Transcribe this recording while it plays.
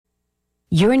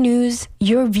Your news,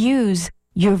 your views,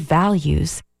 your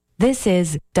values. This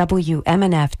is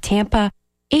WMNF Tampa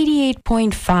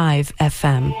 88.5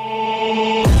 FM.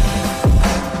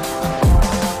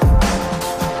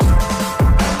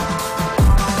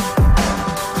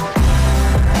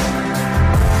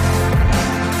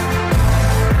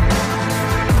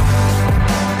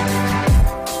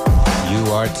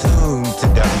 You are tuned to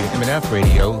WMNF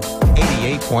Radio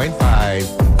 88.5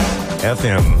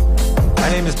 FM.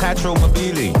 My name is Patro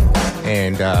Mobili,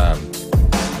 and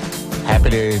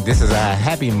this is a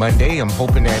happy Monday. I'm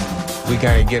hoping that we're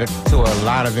going to get to a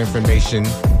lot of information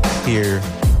here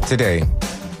today.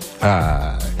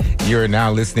 You're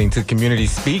now listening to Community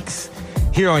Speaks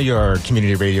here on your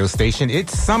community radio station.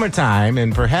 It's summertime,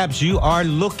 and perhaps you are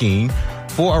looking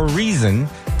for a reason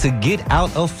to get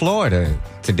out of Florida.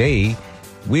 Today,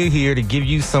 we're here to give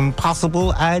you some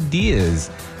possible ideas,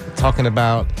 talking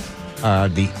about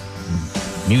the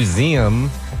museum,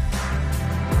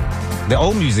 the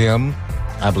old museum,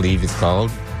 I believe it's called,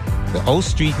 the O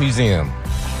Street Museum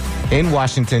in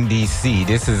Washington, D.C.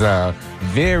 This is a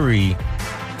very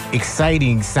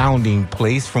exciting sounding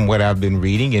place from what I've been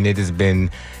reading, and it has been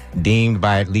deemed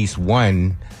by at least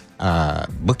one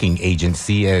booking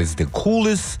agency as the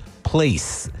coolest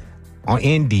place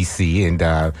in D.C.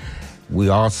 And we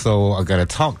also are going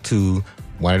to talk to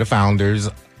one of the founders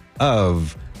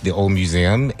of the old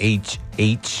museum,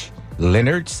 H.H.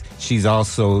 Leonards. She's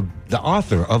also the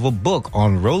author of a book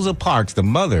on Rosa Parks, the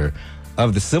mother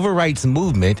of the civil rights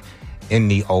movement in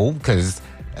the old, because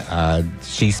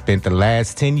she spent the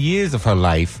last 10 years of her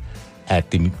life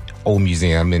at the old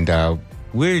museum. And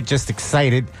we're just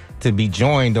excited to be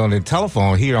joined on the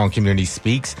telephone here on Community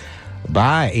Speaks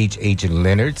by H.H.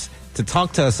 Leonards to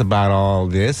talk to us about all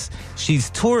this. She's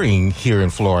touring here in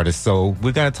Florida, so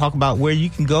we're going to talk about where you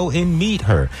can go and meet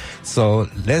her. So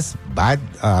let's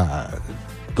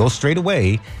go straight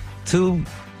away to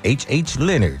H.H.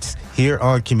 Leonards here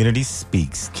on Community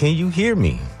Speaks. Can you hear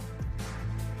me?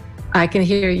 I can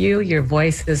hear you. Your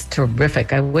voice is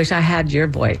terrific. I wish I had your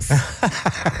voice.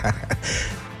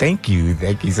 Thank you.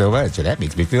 Thank you so much. That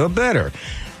makes me feel better.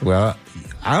 Well,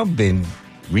 I've been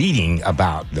reading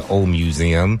about the old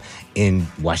museum in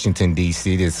Washington,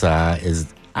 D.C. This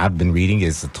I've been reading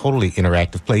is a totally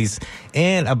interactive place,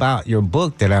 and about your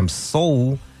book that I'm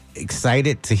so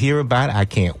excited to hear about. I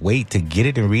can't wait to get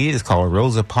it and read it. It's called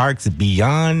Rosa Parks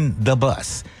Beyond the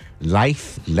Bus,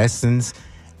 Life Lessons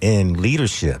in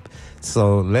Leadership.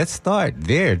 So let's start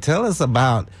there. Tell us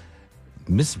about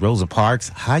Miss Rosa Parks,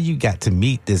 how you got to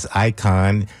meet this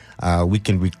icon. We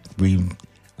can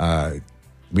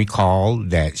recall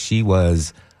that she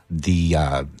was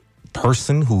the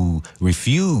person who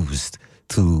refused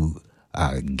to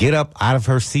get up out of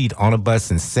her seat on a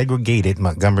bus in segregated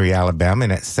Montgomery, Alabama,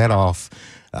 and that set off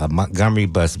a Montgomery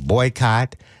bus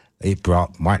boycott. It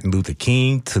brought Martin Luther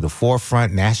King to the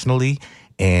forefront nationally,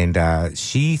 and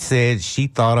she said she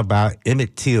thought about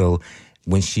Emmett Till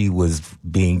when she was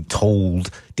being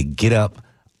told to get up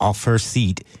off her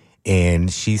seat, and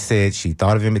she said she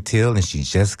thought of Emmett Till and she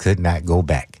just could not go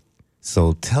back.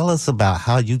 So tell us about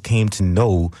how you came to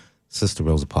know Sister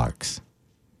Rosa Parks.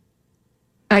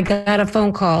 I got a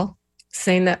phone call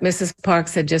saying that Mrs.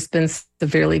 Parks had just been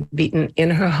severely beaten in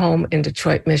her home in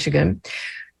Detroit, Michigan.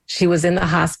 She was in the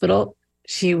hospital.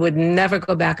 She would never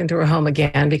go back into her home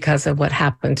again because of what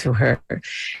happened to her.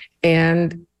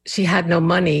 And she had no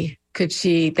money.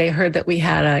 They heard that we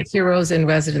had a Heroes in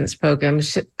Residence program.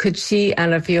 Could she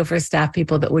and a few of her staff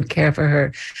people that would care for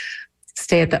her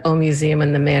stay at the O Museum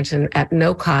in the mansion at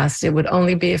no cost? It would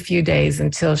only be a few days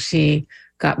until she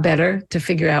got better to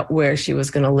figure out where she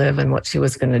was going to live and what she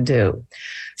was going to do.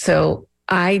 So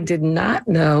I did not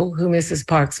know who Mrs.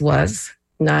 Parks was,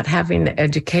 not having the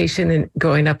education and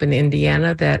growing up in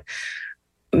Indiana that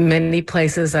many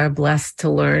places are blessed to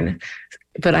learn.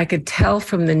 But I could tell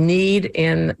from the need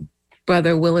in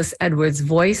Brother Willis Edwards'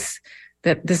 voice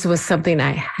that this was something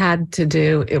I had to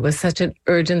do. It was such an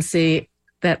urgency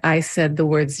that I said the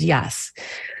words yes.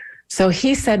 So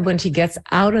he said when she gets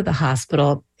out of the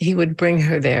hospital, he would bring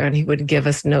her there and he would give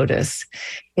us notice.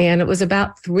 And it was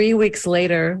about 3 weeks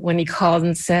later when he called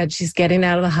and said, she's getting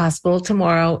out of the hospital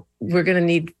tomorrow. We're going to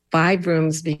need 5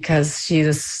 rooms because she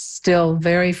is still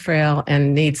very frail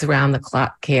and needs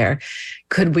around-the-clock care.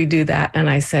 Could we do that? And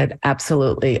I said,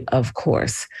 absolutely, of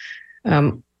course.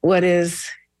 What is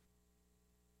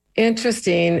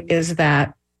interesting is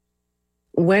that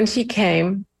when she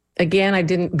came, again, I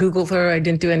didn't Google her. I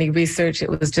didn't do any research. It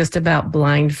was just about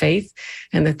blind faith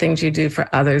and the things you do for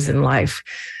others in life.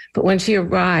 But when she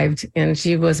arrived and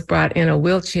she was brought in a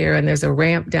wheelchair, and there's a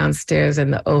ramp downstairs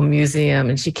in the old museum,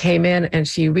 and she came in and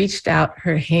she reached out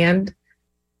her hand,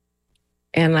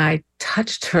 and I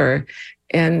touched her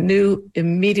and knew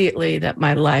immediately that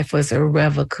my life was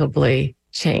irrevocably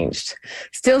changed.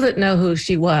 Still didn't know who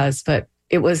she was, but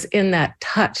it was in that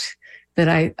touch that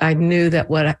I knew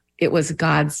that it was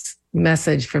God's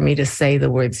message for me to say the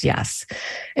words yes.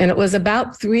 And it was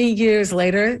about 3 years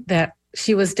later that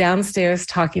she was downstairs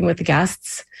talking with the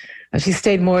guests. She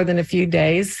stayed more than a few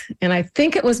days. And I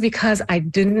think it was because I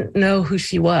didn't know who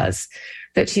she was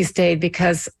that she stayed,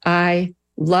 because I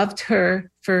loved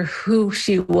her for who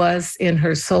she was in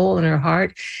her soul and her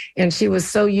heart. And she was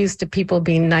so used to people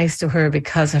being nice to her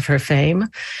because of her fame.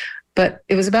 But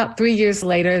it was about 3 years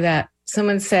later that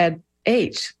someone said,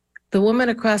 H, the woman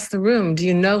across the room, do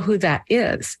you know who that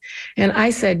is? And I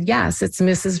said, yes, it's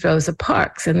Mrs. Rosa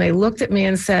Parks. And they looked at me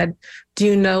and said, do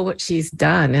you know what she's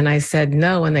done? And I said,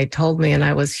 no. And they told me, and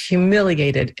I was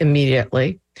humiliated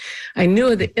immediately. I knew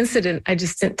of the incident. I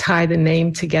just didn't tie the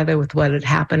name together with what had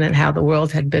happened and how the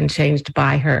world had been changed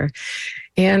by her.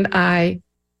 And I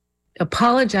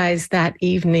apologized that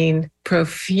evening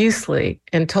profusely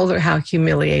and told her how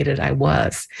humiliated I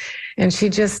was. And she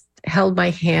just held my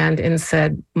hand and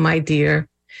said, my dear,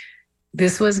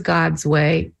 this was God's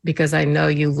way, because I know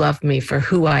you love me for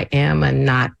who I am and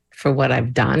not for what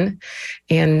I've done.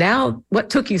 And now, what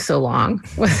took you so long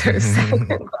was her second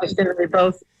question. And we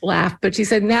both laughed. But she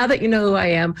said, now that you know who I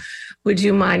am, would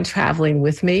you mind traveling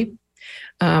with me?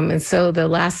 And so the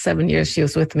last 7 years she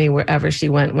was with me wherever she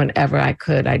went, whenever I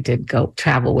could, I did go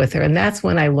travel with her. And that's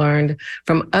when I learned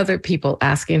from other people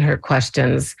asking her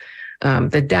questions,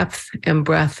 the depth and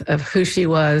breadth of who she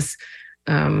was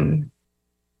to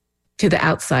the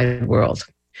outside world.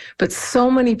 But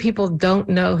so many people don't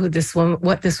know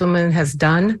what this woman has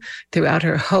done throughout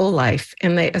her whole life.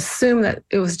 And they assume that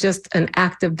it was just an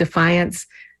act of defiance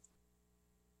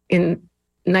in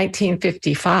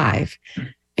 1955.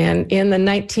 And in the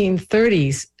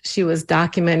 1930s, she was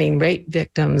documenting rape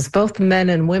victims, both men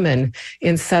and women,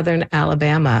 in southern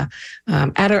Alabama.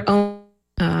 At her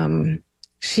own,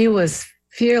 she was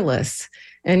fearless,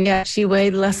 and yet she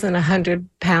weighed less than 100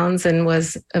 pounds and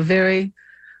was a very,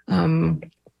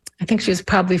 I think she was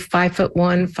probably 5'1",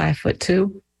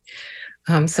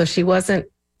 5'2". So she wasn't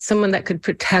someone that could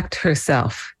protect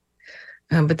herself.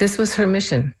 But this was her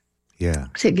mission. Yeah.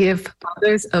 To give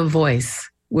others a voice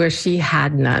where she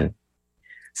had none.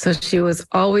 So she was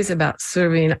always about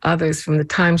serving others from the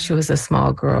time she was a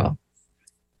small girl.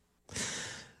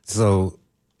 So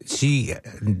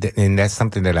and that's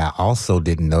something that I also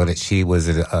didn't know, that she was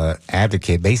an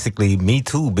advocate, basically Me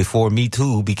Too, before Me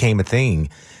Too became a thing,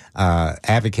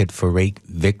 advocate for rape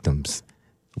victims.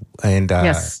 And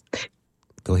yes.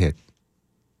 Go ahead.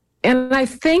 And I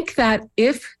think that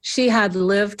if she had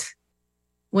lived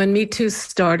when Me Too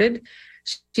started,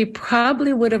 she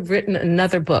probably would have written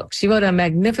another book. She wrote a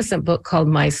magnificent book called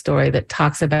My Story that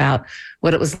talks about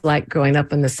what it was like growing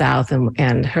up in the South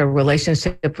and her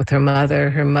relationship with her mother.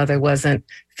 Her mother wasn't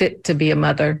fit to be a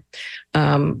mother,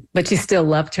 but she still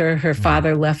loved her. Her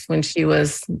father left when she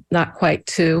was not quite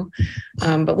 2.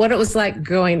 But what it was like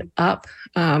growing up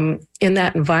in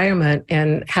that environment,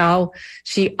 and how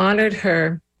she honored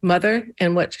her mother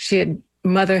and what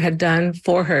mother had done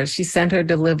for her. She sent her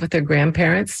to live with her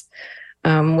grandparents,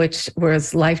 which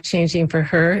was life-changing for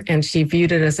her, and she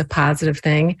viewed it as a positive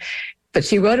thing. But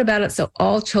she wrote about it so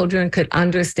all children could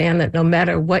understand that no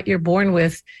matter what you're born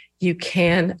with, you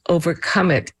can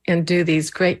overcome it and do these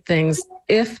great things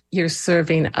if you're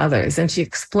serving others. And she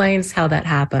explains how that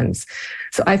happens.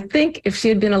 So I think if she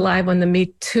had been alive when the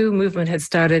Me Too movement had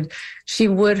started, she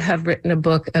would have written a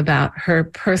book about her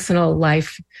personal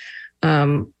life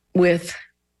with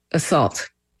assault,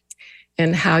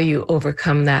 and how you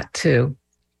overcome that too.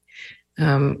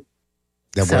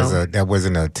 That was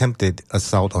an attempted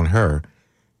assault on her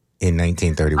in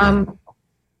 1931.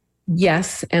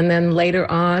 Yes, and then later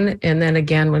on, and then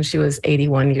again when she was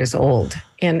 81 years old.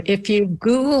 And if you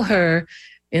Google her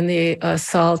in the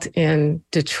assault in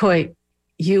Detroit,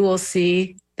 you will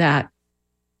see that,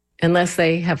 unless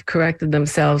they have corrected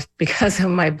themselves because of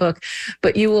my book,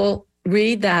 but you will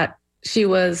read that she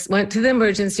went to the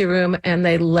emergency room and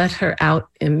they let her out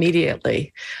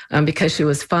immediately because she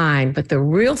was fine. But the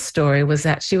real story was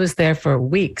that she was there for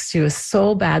weeks. She was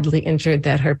so badly injured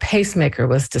that her pacemaker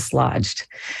was dislodged.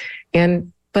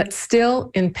 But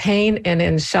still in pain and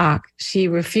in shock, she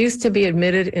refused to be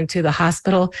admitted into the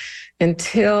hospital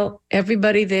until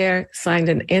everybody there signed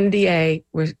an NDA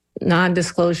where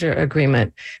non-disclosure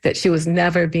agreement that she was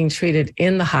never being treated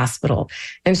in the hospital.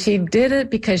 And she did it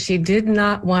because she did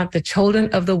not want the children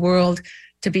of the world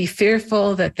to be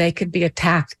fearful that they could be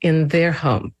attacked in their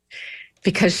home.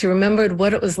 Because she remembered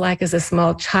what it was like as a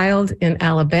small child in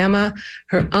Alabama.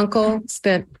 Her uncle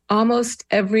spent almost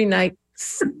every night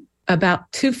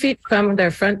about 2 feet from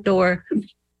their front door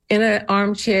in an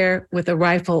armchair with a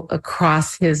rifle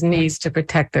across his knees to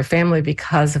protect their family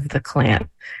because of the Klan.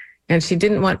 And she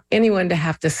didn't want anyone to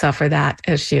have to suffer that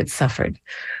as she had suffered.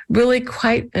 Really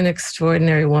quite an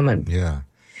extraordinary woman. Yeah.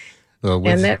 Well,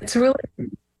 and that's really...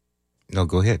 No,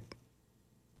 go ahead.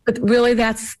 But really,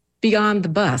 that's beyond the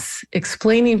bus,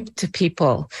 explaining to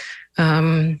people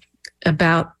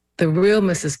about the real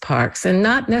Mrs. Parks, and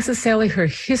not necessarily her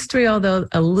history, although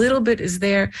a little bit is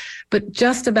there, but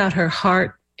just about her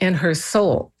heart and her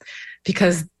soul,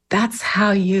 because that's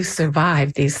how you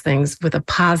survive these things, with a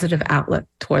positive outlook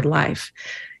toward life.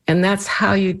 And that's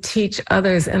how you teach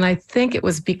others. And I think it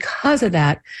was because of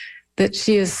that that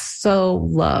she is so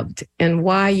loved, and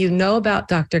why you know about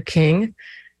Dr. King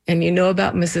and you know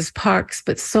about Mrs. Parks,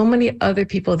 but so many other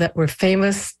people that were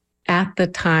famous at the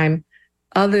time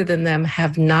other than them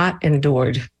have not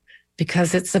endured,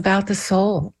 because it's about the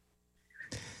soul.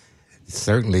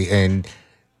 Certainly. And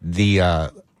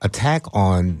the attack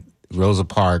on Rosa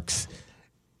Parks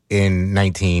in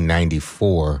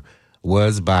 1994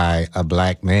 was by a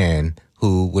Black man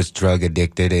who was drug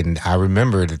addicted. And I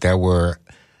remember that there were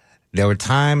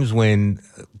times when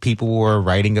people were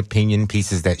writing opinion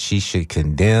pieces that she should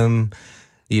condemn,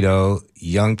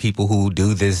 young people who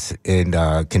do this, and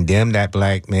condemn that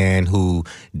Black man who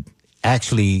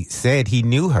actually said he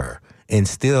knew her and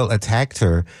still attacked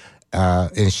her.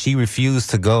 And she refused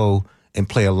to go and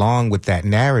play along with that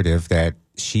narrative that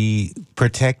she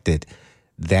protected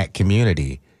that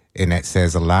community. And that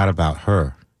says a lot about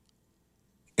her.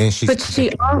 And she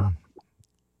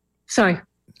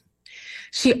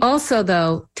also,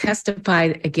 though,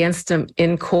 testified against him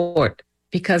in court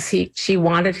because she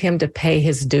wanted him to pay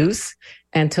his dues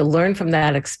and to learn from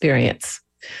that experience.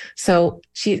 So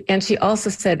she also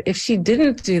said if she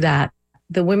didn't do that,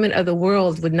 the women of the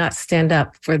world would not stand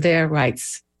up for their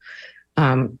rights.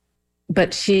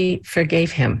 But she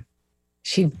forgave him.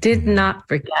 She did not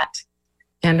forget.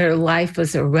 And her life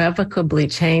was irrevocably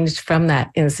changed from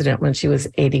that incident when she was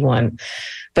 81.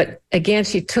 But again,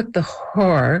 she took the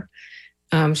horror.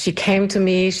 She came to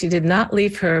me. She did not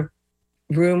leave her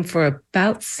room for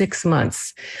about 6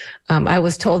 months. I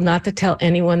was told not to tell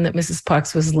anyone that Mrs.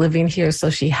 Parks was living here, so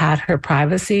she had her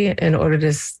privacy in order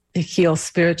to heal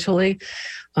spiritually,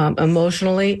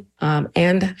 emotionally,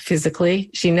 and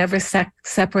physically. She never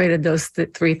separated those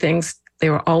three things. They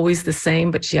were always the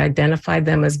same, but she identified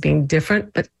them as being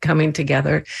different, but coming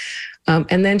together.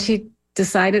 And then she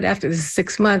decided after the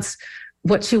 6 months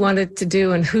what she wanted to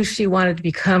do and who she wanted to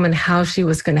become and how she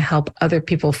was going to help other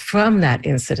people from that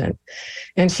incident.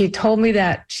 And she told me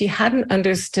that she hadn't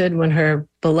understood when her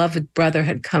beloved brother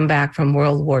had come back from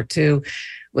World War II,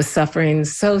 was suffering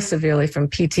so severely from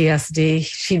PTSD.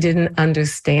 She didn't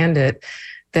understand it,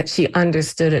 that she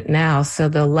understood it now. So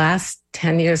the last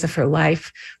 10 years of her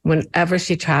life, whenever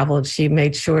she traveled, she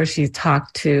made sure she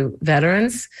talked to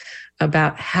veterans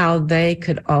about how they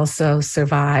could also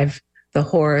survive the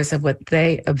horrors of what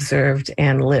they observed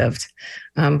and lived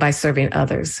by serving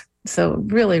others. So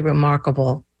really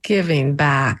remarkable, giving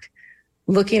back,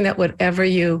 looking at whatever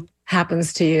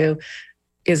happens to you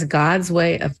is God's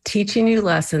way of teaching you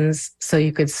lessons so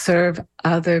you could serve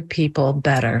other people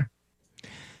better.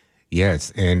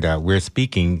 Yes, and we're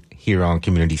speaking here on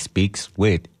Community Speaks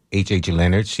with H.H.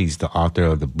 Leonard. She's the author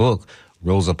of the book,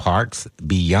 Rosa Parks,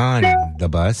 Beyond the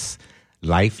Bus,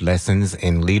 Life Lessons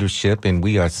in Leadership. And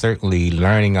we are certainly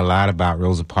learning a lot about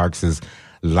Rosa Parks'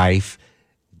 life,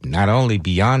 not only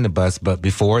beyond the bus, but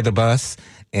before the bus.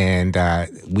 And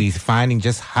we're finding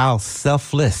just how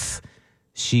selfless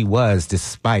she was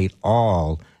despite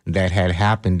all that had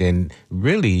happened. And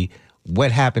really,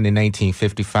 what happened in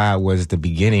 1955 was the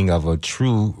beginning of a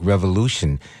true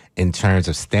revolution in terms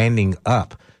of standing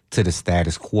up to the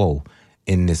status quo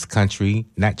in this country,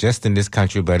 not just in this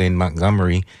country, but in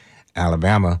Montgomery,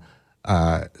 Alabama,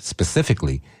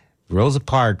 specifically. Rosa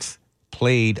Parks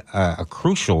played a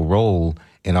crucial role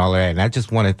in all of that. And I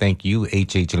just want to thank you,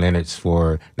 H.H. Leonard,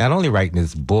 for not only writing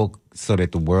this book so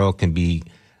that the world can be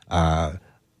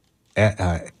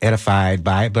edified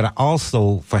by it, but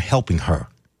also for helping her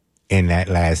in that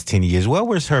last 10 years. Where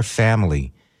was her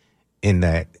family in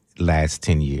that last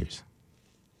 10 years?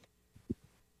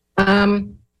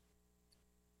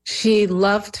 She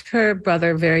loved her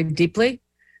brother very deeply.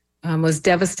 was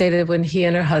devastated when he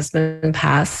and her husband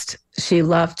passed. She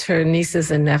loved her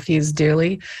nieces and nephews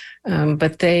dearly,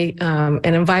 but they and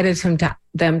invited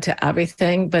them to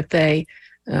everything. But they,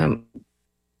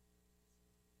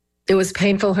 it was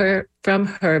painful from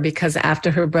her because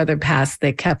after her brother passed,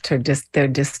 they kept their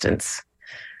distance,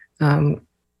 and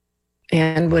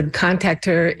would contact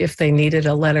her if they needed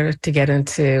a letter to get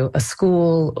into a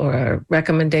school or a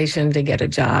recommendation to get a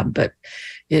job. But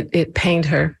it pained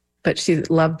her. But she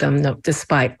loved them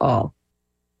despite all.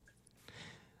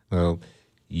 Well,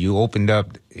 you opened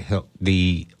up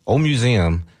the old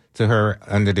museum to her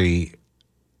under the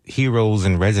Heroes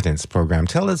in Residence program.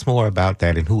 Tell us more about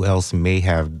that and who else may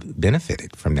have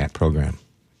benefited from that program.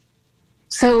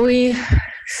 So we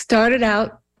started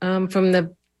out from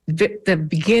the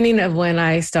beginning of when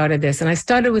I started this. And I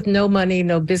started with no money,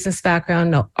 no business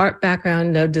background, no art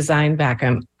background, no design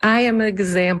background. I am an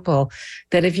example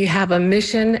that if you have a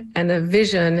mission and a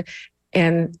vision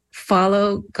and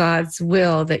follow God's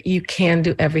will, that you can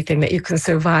do everything, that you can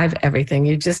survive everything.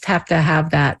 You just have to have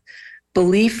that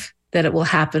belief that it will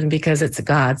happen because it's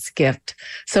God's gift.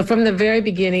 So from the very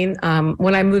beginning,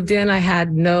 when I moved in, I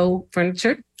had no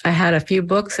furniture. I had a few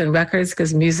books and records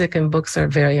because music and books are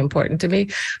very important to me.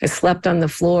 I slept on the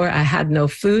floor. I had no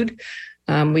food.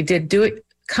 We did do it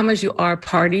come as you are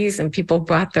parties, and people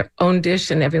brought their own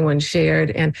dish and everyone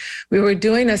shared. And we were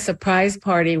doing a surprise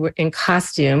party in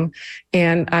costume.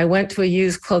 And I went to a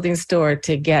used clothing store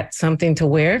to get something to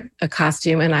wear, a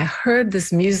costume. And I heard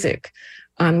this music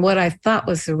on what I thought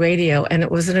was the radio. And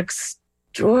it was an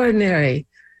extraordinary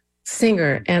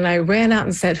singer. And I ran out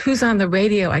and said, "Who's on the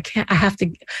radio? I have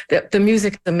to, the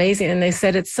music is amazing." And they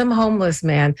said, "It's some homeless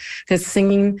man that's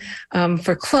singing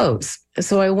for clothes."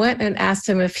 So I went and asked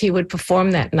him if he would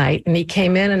perform that night. And he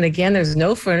came in, and again, there's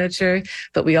no furniture,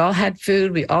 but we all had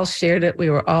food. We all shared it. We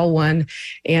were all one.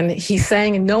 And he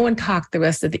sang, and no one talked the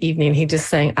rest of the evening. He just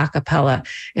sang a cappella,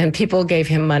 and people gave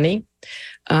him money.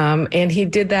 And he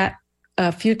did that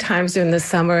a few times during the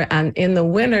summer. And in the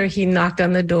winter, he knocked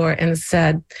on the door and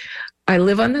said, "I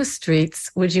live on the streets.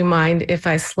 Would you mind if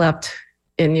I slept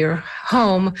in your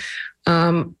home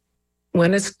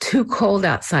when it's too cold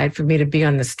outside for me to be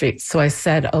on the streets?" So I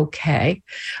said, "Okay,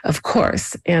 of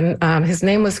course." And his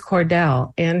name was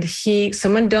Cordell. And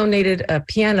someone donated a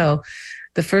piano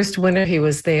the first winter he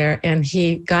was there, and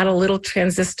he got a little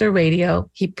transistor radio.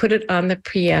 He put it on the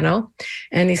piano,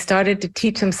 and he started to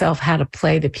teach himself how to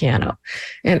play the piano.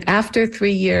 And after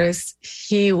 3 years,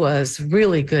 he was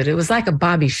really good. It was like a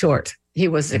Bobby Short. He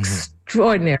was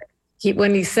extraordinary.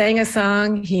 When he sang a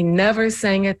song, he never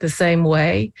sang it the same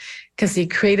way, because he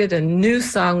created a new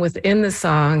song within the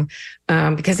song,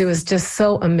 because it was just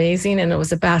so amazing. And it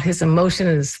was about his emotion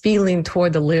and his feeling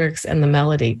toward the lyrics and the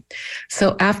melody.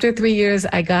 So after 3 years,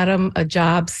 I got him a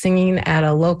job singing at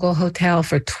a local hotel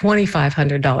for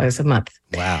 $2,500 a month.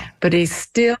 Wow. But he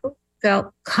still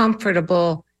felt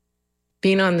comfortable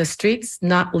being on the streets,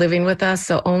 not living with us.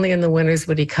 So only in the winters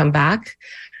would he come back.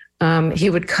 He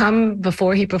would come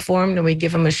before he performed, and we'd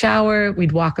give him a shower.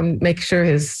 We'd walk him, make sure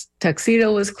his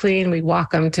tuxedo was clean. We'd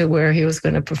walk him to where he was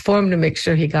going to perform to make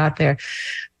sure he got there.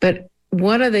 But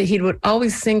he would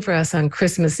always sing for us on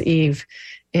Christmas Eve.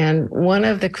 And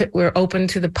we're open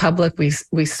to the public.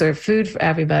 We serve food for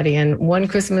everybody. And one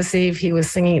Christmas Eve, he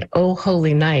was singing "Oh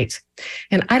Holy Night."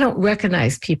 And I don't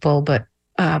recognize people, but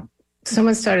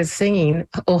someone started singing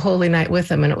 "Oh Holy Night"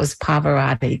 with him, and it was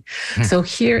Pavarotti. So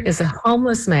here is a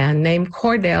homeless man named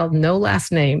Cordell, no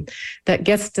last name, that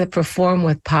gets to perform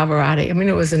with Pavarotti. I mean,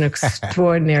 it was an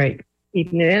extraordinary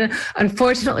evening. And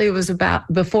unfortunately, it was about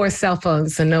before cell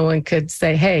phones, so no one could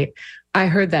say, "Hey, I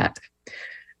heard that."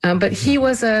 But he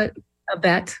was a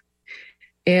vet,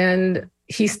 and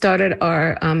he started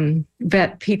our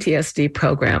vet PTSD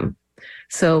program.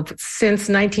 So since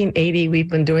 1980, we've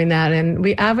been doing that, and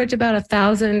we average about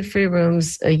 1,000 free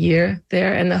rooms a year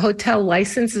there. And the hotel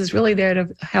license is really there to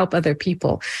help other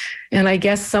people. And I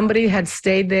guess somebody had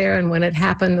stayed there, and when it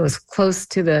happened, it was close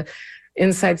to the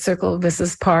inside circle of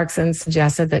Mrs. Parks, and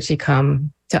suggested that she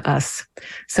come to us.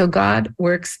 So God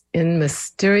works in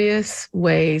mysterious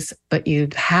ways, but you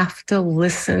have to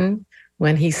listen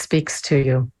when he speaks to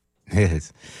you.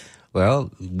 Yes.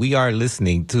 Well, we are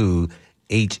listening to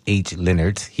H.H.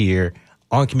 Leonard here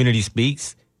on Community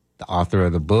Speaks, the author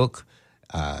of the book,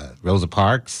 Rosa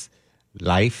Parks,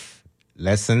 Life,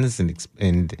 Lessons, and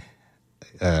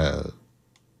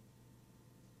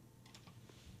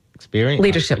Experience.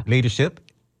 Leadership.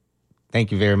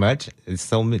 Thank you very much. There's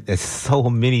so much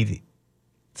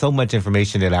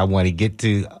information that I want to get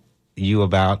to you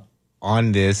about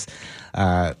on this,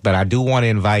 but I do want to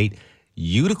invite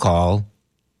you to call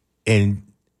and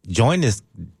join this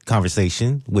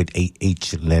conversation with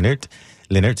H. Leonard.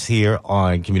 Leonard's here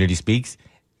on Community Speaks.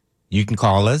 You can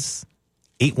call us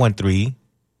 813-239-9663,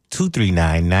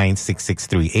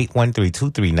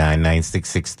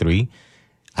 813-239-9663.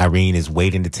 Irene is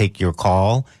waiting to take your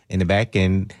call in the back,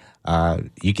 and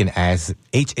you can ask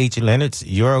H. Leonard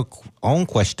your own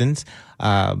questions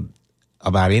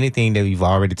about anything that we've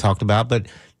already talked about. But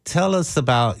tell us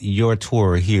about your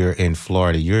tour here in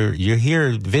Florida. You're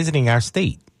here visiting our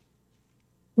state.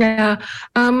 Yeah.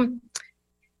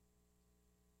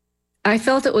 I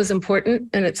felt it was important,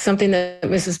 and it's something that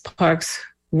Mrs. Parks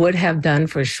would have done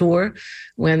for sure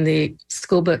when the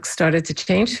school books started to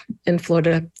change in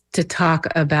Florida, to talk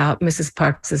about Mrs.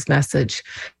 Parks's message.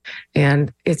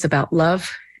 And it's about love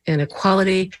and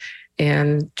equality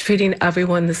and treating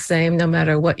everyone the same, no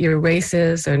matter what your race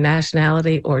is or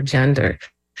nationality or gender.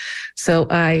 So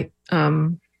I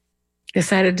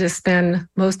decided to spend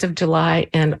most of July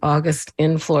and August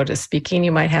in Florida speaking.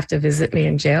 You might have to visit me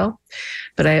in jail,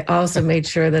 but I also made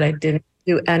sure that I didn't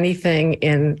do anything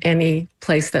in any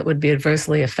place that would be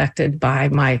adversely affected by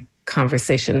my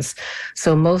conversations.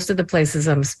 So most of the places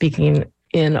I'm speaking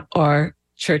in are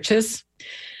churches.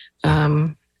 So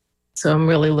I'm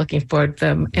really looking forward to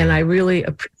them. And I really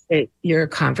appreciate your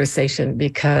conversation,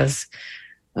 because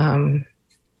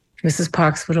Mrs.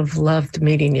 Parks would have loved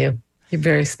meeting you. You're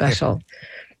very special.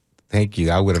 Thank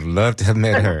you. I would have loved to have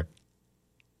met her.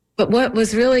 But what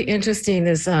was really interesting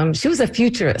is she was a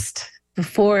futurist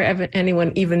before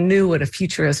anyone even knew what a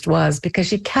futurist was, because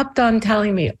she kept on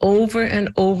telling me over and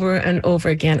over and over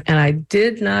again, and I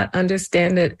did not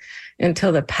understand it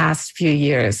until the past few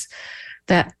years,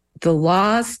 that the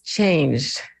laws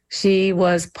changed. She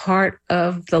was part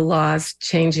of the laws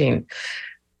changing.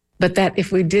 But that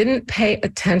if we didn't pay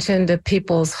attention to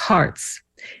people's hearts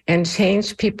and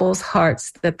change people's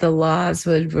hearts, that the laws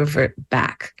would revert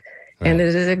back. Right. And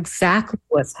it is exactly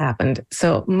what's happened.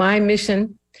 So my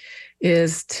mission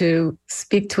is to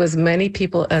speak to as many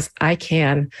people as I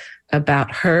can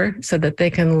about her, so that they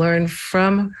can learn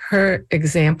from her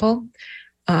example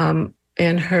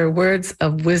and her words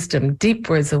of wisdom, deep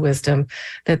words of wisdom,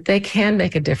 that they can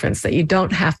make a difference, that you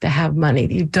don't have to have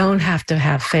money, you don't have to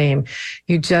have fame,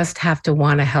 you just have to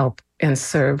want to help and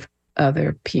serve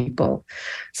other people.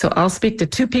 So I'll speak to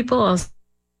 2 people,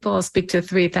 I'll speak to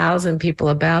 3,000 people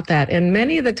about that. And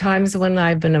many of the times when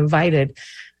I've been invited,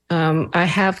 I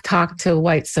have talked to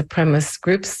white supremacist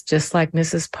groups, just like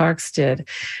Mrs. Parks did.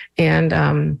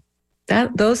 And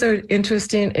those are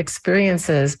interesting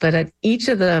experiences. But at each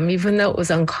of them, even though it was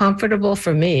uncomfortable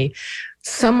for me,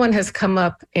 someone has come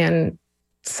up and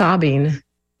sobbing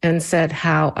and said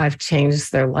how I've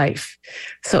changed their life.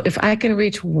 So if I can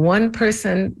reach one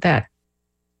person that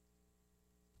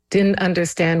didn't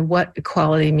understand what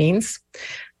equality means,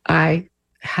 I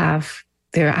have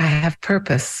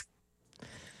purpose.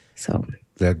 So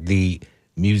the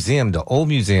museum, the old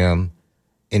museum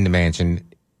in the mansion,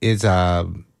 is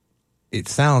it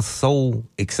sounds so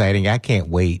exciting. I can't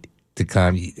wait to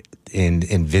come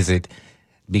and visit,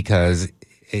 because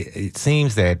it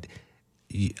seems that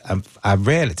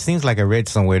it seems like I read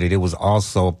somewhere that it was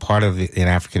also part of an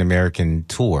African American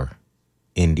tour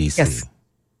in DC.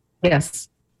 Yes.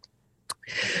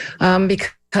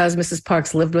 Because Mrs.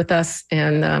 Parks lived with us,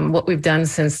 and what we've done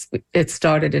since it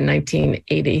started in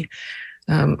 1980,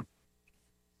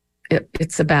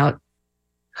 it's about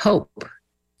hope.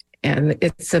 And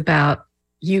it's about,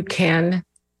 you can,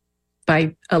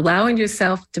 by allowing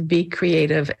yourself to be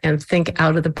creative and think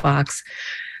out of the box,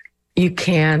 you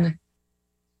can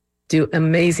do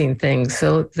amazing things.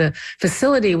 So the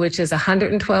facility, which is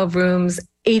 112 rooms,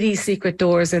 80 secret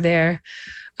doors are there,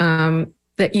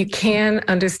 that you can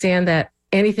understand that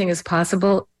anything is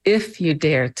possible if you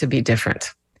dare to be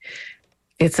different.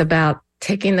 It's about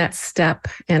taking that step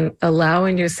and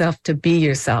allowing yourself to be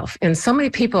yourself. And so many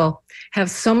people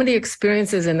have so many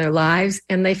experiences in their lives,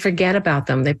 and they forget about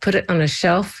them. They put it on a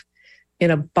shelf in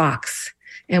a box.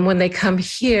 And when they come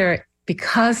here,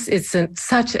 because it's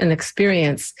such an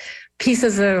experience,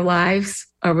 pieces of their lives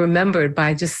are remembered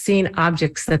by just seeing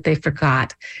objects that they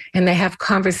forgot. And they have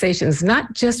conversations,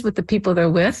 not just with the people they're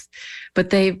with, but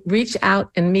they reach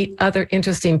out and meet other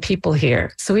interesting people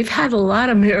here. So we've had a lot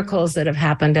of miracles that have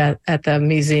happened at the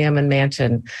museum and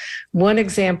mansion. One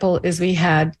example is we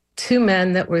had 2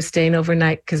 men that were staying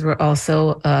overnight, because we're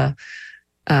also a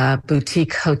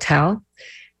boutique hotel,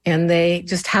 and they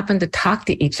just happened to talk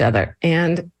to each other.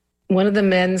 And one of the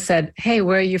men said, "Hey,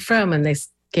 where are you from?" And they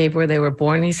gave where they were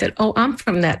born. He said, "Oh, I'm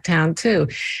from that town too."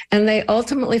 And they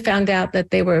ultimately found out that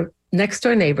they were next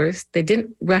door neighbors. They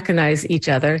didn't recognize each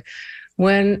other.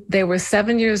 When they were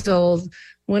 7 years old,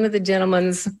 one of the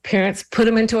gentleman's parents put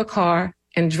him into a car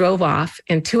and drove off.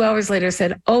 And 2 hours later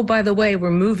said, oh, by the way,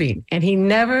 we're moving. And he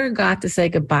never got to say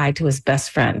goodbye to his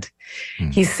best friend.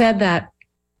 He said that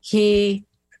he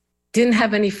didn't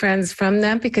have any friends from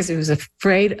them because he was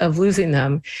afraid of losing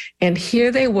them. And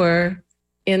here they were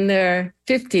in their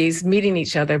 50s meeting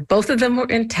each other. Both of them were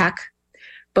in tech.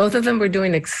 Both of them were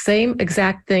doing the same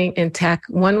exact thing in tech.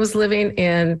 One was living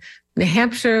in New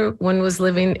Hampshire, one was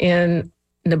living in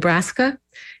Nebraska,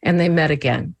 and they met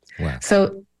again. Wow.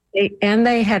 So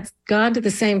they had gone to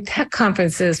the same tech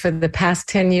conferences for the past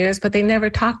 10 years, but they never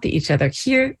talked to each other.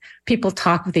 Here, people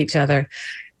talk with each other.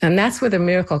 And that's where the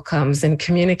miracle comes in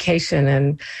communication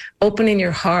and opening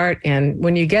your heart. And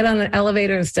when you get on an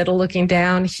elevator, instead of looking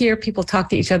down, here people talk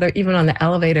to each other, even on the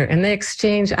elevator, and they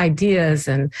exchange ideas.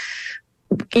 And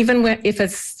even if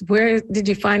it's, where did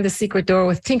you find the secret door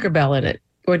with Tinkerbell in it?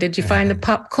 Or did you find the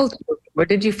pop culture? Or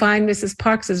did you find Mrs.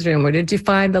 Parks's room? Or did you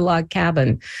find the log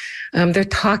cabin? They're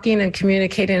talking and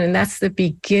communicating, and that's the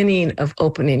beginning of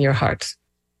opening your heart.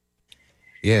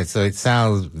 Yeah, so it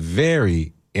sounds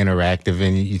very interactive.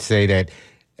 And you say that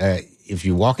if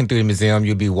you're walking through the museum,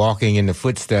 you'll be walking in the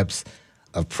footsteps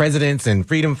of presidents and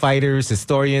freedom fighters,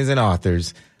 historians and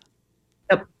authors,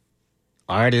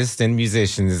 artists and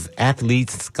musicians,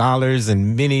 athletes, scholars,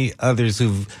 and many others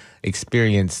who've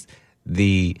experienced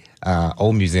the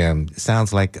old museum.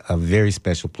 Sounds like a very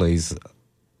special place,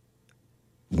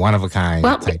 one of a kind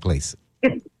type place.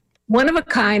 One of a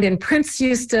kind, and Prince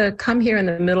used to come here in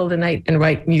the middle of the night and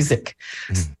write music.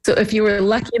 So if you were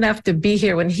lucky enough to be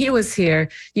here when he was here,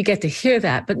 you get to hear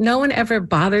that. But no one ever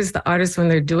bothers the artists when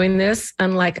they're doing this,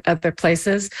 unlike other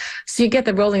places. So you get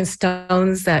the Rolling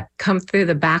Stones that come through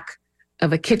the back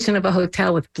of a kitchen of a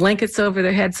hotel with blankets over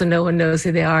their heads so no one knows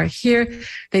who they are. Here,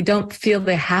 they don't feel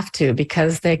they have to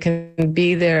because they can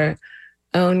be their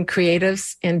own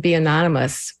creatives and be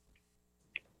anonymous.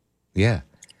 Yeah.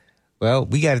 Well,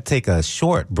 we got to take a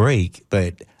short break,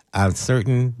 but I'm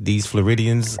certain these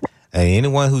Floridians,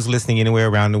 anyone who's listening anywhere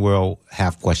around the world,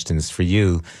 have questions for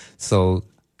you. So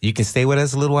you can stay with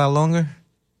us a little while longer?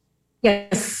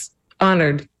 Yes,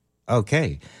 honored.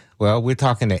 Okay. Well, we're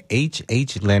talking to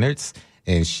H.H. Leonards,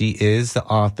 and she is the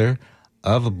author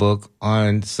of a book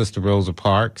on Sister Rosa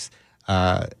Parks,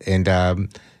 and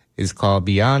it's called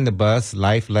Beyond the Bus,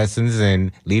 Life Lessons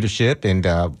and Leadership. And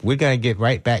we're going to get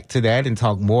right back to that and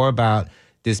talk more about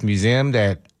this museum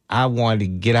that I wanted to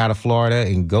get out of Florida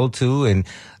and go to. And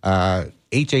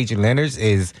H.H. Leonards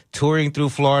is touring through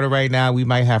Florida right now. We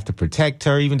might have to protect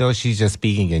her, even though she's just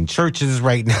speaking in churches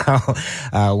right now.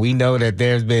 We know that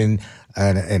there's been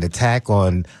an attack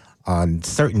on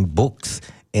certain books,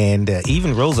 and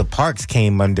even Rosa Parks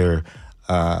came under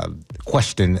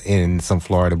question in some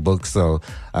Florida books. So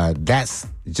that's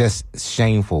just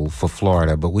shameful for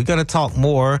Florida. But we're going to talk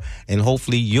more, and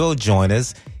hopefully you'll join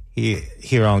us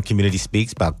here on Community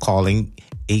Speaks by calling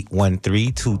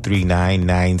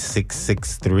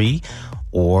 813-239-9663,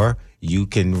 or you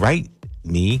can write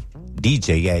me,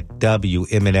 DJ at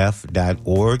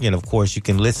WMNF.org. And of course, you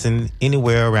can listen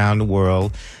anywhere around the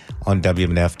world on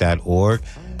WMNF.org.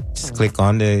 Just click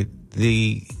on the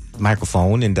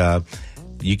microphone, and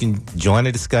you can join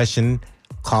the discussion,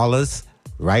 call us,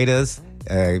 write us,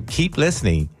 keep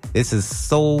listening. This is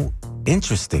so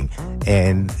interesting,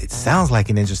 and it sounds like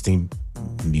an interesting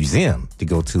museum to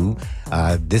go to.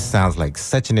 This sounds like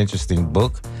such an interesting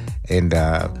book, and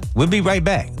we'll be right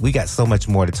back. We got so much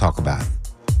more to talk about.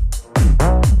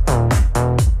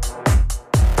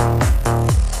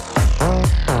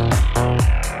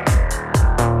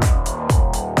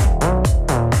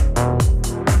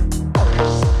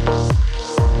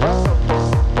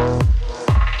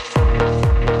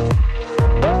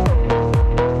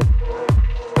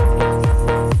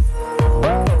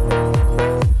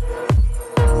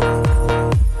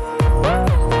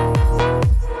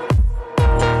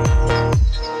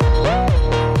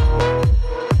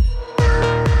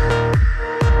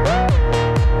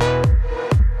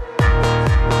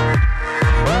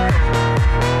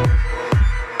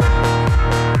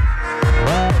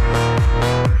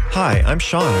 I'm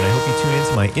Sean, and I hope you tune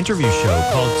into my interview show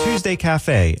called Tuesday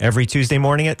Cafe every Tuesday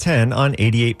morning at 10 on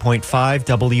 88.5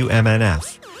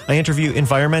 WMNF. I interview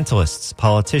environmentalists,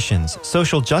 politicians,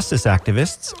 social justice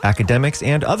activists, academics,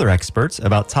 and other experts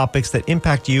about topics that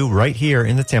impact you right here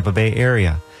in the Tampa Bay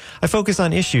area. I focus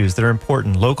on issues that are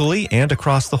important locally and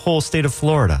across the whole state of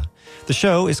Florida. The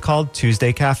show is called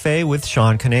Tuesday Cafe with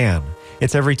Sean Canan.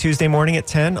 It's every Tuesday morning at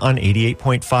 10 on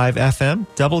 88.5 FM,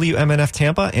 WMNF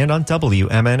Tampa, and on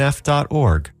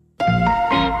WMNF.org.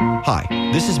 Hi, Hi,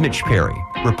 this is Mitch Perry,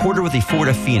 reporter with the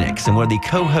Florida Phoenix and one of the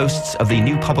co-hosts of the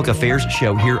new public affairs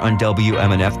show here on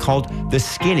WMNF called The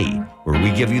Skinny, where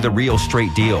we give you the real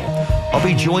straight deal. I'll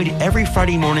be joined every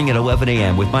Friday morning at 11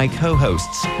 a.m. with my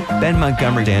co-hosts, Ben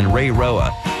Montgomery and Ray Roa,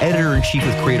 editor-in-chief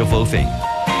with Creative Loafing,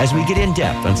 as we get in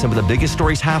depth on some of the biggest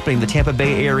stories happening in the Tampa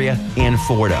Bay area and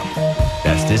Florida.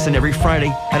 That's this and every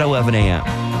Friday at 11 a.m.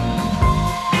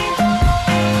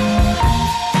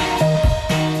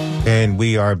 And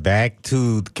we are back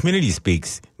to Community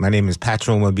Speaks. My name is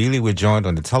Patro Mobili. We're joined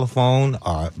on the telephone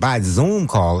by Zoom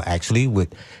call, actually,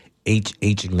 with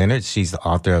H. Leonard. She's the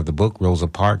author of the book, Rosa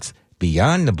Parks,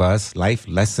 Beyond the Bus, Life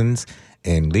Lessons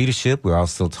and Leadership. We're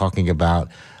also talking about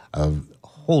a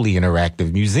wholly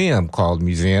interactive museum called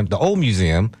the Old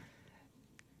Museum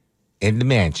in the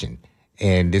Mansion.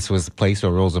 And this was the place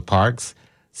where Rosa Parks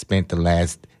spent the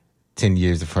last 10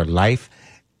 years of her life.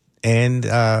 And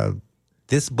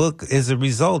this book is a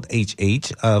result,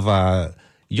 H, of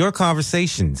your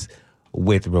conversations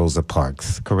with Rosa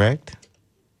Parks, correct?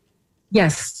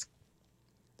 Yes.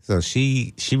 So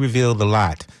she revealed a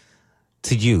lot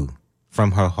to you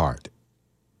from her heart.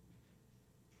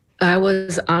 I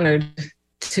was honored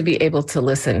to be able to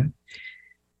listen.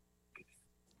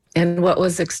 And what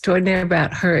was extraordinary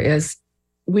about her is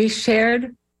we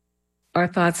shared our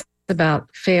thoughts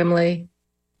about family,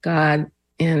 God,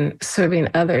 and serving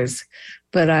others.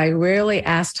 But I rarely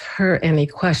asked her any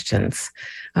questions,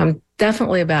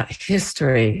 definitely about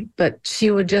history, but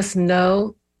she would just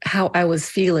know how I was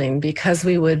feeling because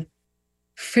we would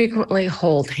frequently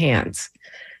hold hands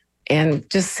and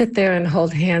just sit there and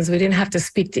hold hands. We didn't have to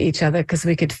speak to each other because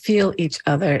we could feel each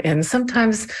other. And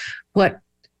sometimes what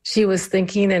she was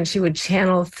thinking, and she would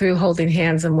channel through holding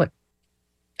hands and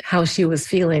how she was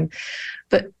feeling.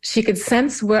 But she could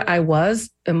sense where I was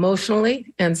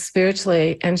emotionally and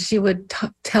spiritually, and she would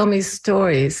tell me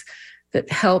stories that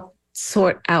helped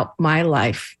sort out my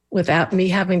life without me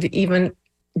having to even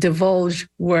divulge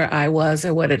where I was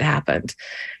or what had happened.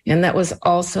 And that was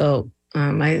also,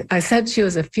 I said she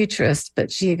was a futurist,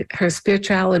 but her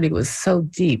spirituality was so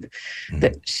deep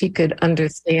that she could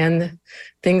understand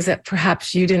things that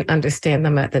perhaps you didn't understand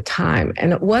them at the time.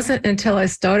 And it wasn't until I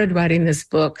started writing this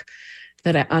book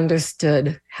that I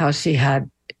understood how she had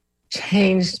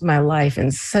changed my life in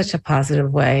such a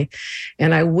positive way.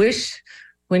 And I wish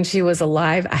when she was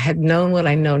alive, I had known what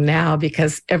I know now,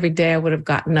 because every day I would have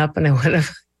gotten up and I would have,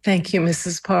 thank you,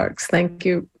 Mrs. Parks. Thank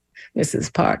you,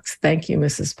 Mrs. Parks. Thank you,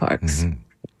 Mrs. Parks.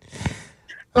 Mm-hmm.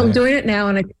 I'm doing it now,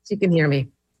 and I think she can hear me.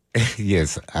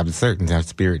 Yes, I'm certain her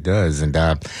spirit does. And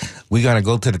we're going to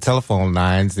go to the telephone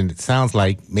lines, and it sounds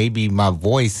like maybe my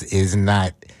voice is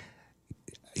not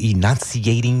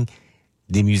enunciating.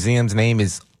 The museum's name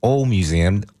is Old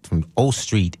Museum from O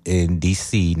Street in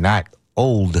D.C., not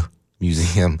Old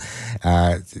Museum.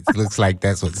 It looks like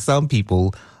that's what some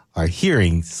people are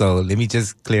hearing. So let me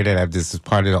just clear that up. This is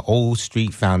part of the Old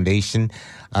Street Foundation.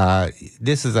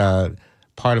 This is a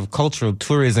part of Cultural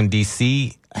Tourism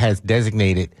D.C. has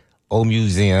designated Old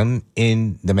Museum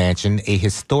in the Mansion a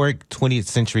historic 20th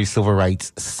century civil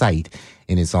rights site,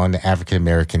 and it's on the African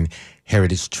American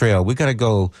Heritage Trail. We're going to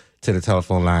go to the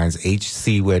telephone lines,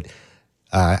 see what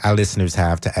our listeners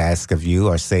have to ask of you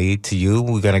or say to you.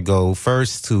 We're going to go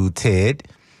first to Ted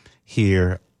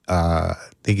here. I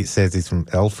think it says he's from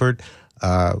Elford.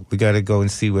 We got to go and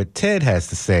see what Ted has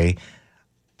to say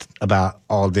about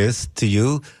all this to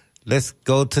you. Let's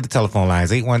go to the telephone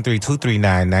lines,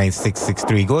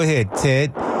 813-239-9663. Go ahead,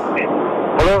 Ted.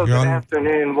 Hello, good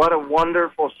afternoon. What a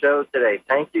wonderful show today.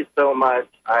 Thank you so much.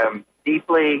 I am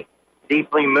deeply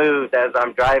moved as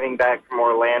I'm driving back from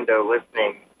Orlando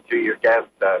listening to your guest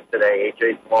today,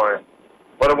 H.H. Lawrence.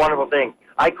 What a wonderful thing.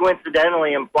 I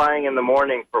coincidentally am flying in the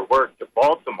morning for work to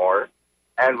Baltimore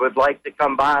and would like to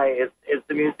come by. Is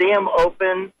the museum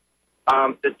open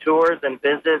to tours and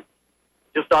visits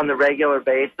just on the regular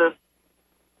basis?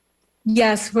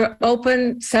 Yes, we're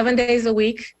open 7 days a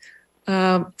week.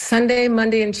 Sunday,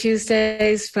 Monday, and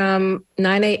Tuesdays from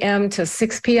 9 a.m. to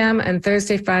 6 p.m. and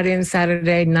Thursday, Friday, and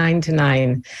Saturday, 9 to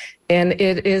 9. And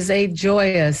it is a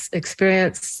joyous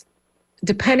experience.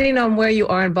 Depending on where you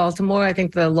are in Baltimore, I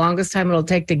think the longest time it'll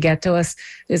take to get to us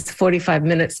is 45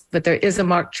 minutes, but there is a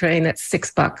MARC train at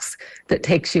 $6 that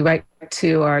takes you right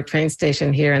to our train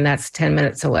station here, and that's 10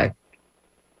 minutes away.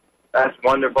 That's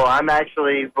wonderful.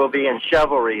 will be in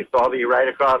Chivalry, so I'll be right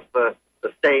across the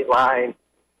state line.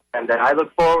 And I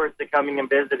look forward to coming and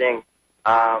visiting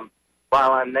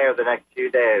while I'm there the next few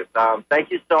days.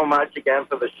 Thank you so much again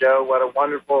for the show. What a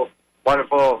wonderful,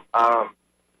 wonderful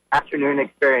afternoon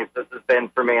experience this has been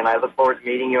for me, and I look forward to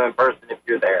meeting you in person if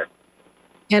you're there.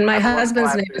 And my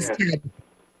husband's name is Ted.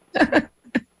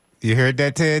 You heard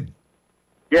that, Ted?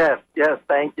 Yes,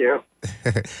 thank you.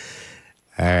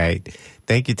 All right.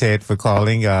 Thank you, Ted, for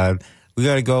calling. We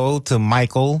got to go to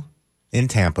Michael in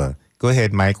Tampa. Go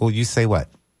ahead, Michael. You say what?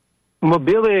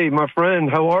 Mobili, my friend,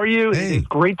 how are you? Hey. It's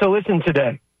great to listen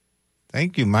today.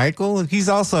 Thank you, Michael. He's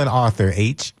also an author,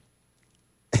 H.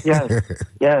 Yes,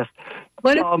 yes.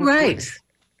 What did you write?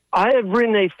 I have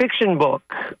written a fiction book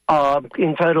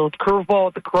entitled Curveball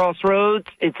at the Crossroads.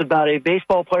 It's about a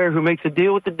baseball player who makes a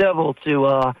deal with the devil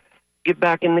to get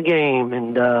back in the game.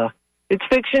 And it's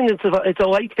fiction. It's a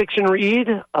light fiction read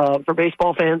for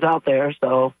baseball fans out there.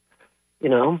 So, you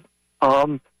know.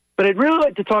 But I'd really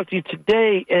like to talk to you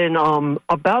today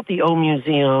about the O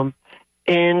Museum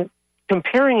and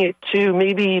comparing it to,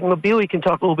 maybe Mobili can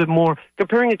talk a little bit more,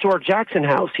 comparing it to our Jackson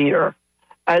House here,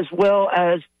 as well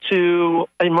as to,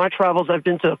 in my travels, I've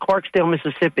been to Clarksdale,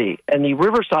 Mississippi, and the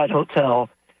Riverside Hotel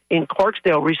in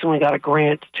Clarksdale recently got a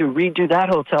grant to redo that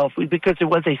hotel because it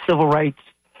was a civil rights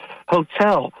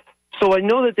hotel. So I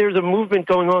know that there's a movement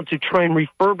going on to try and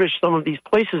refurbish some of these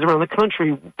places around the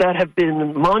country that have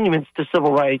been monuments to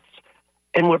civil rights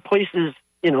and where places,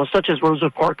 you know, such as Rosa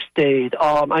Parks stayed.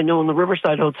 I know in the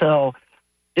Riverside Hotel,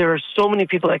 there are so many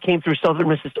people that came through through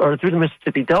the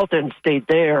Mississippi Delta and stayed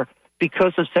there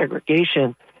because of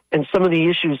segregation and some of the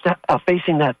issues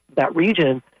facing that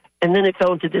region, and then it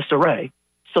fell into disarray.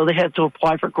 So they had to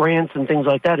apply for grants and things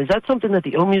like that. Is that something that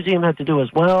the O Museum had to do as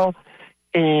well?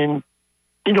 And,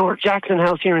 you know, our Jackson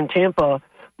House here in Tampa,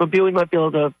 Mobili might be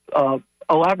able to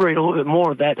elaborate a little bit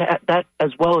more. That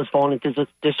as well has fallen into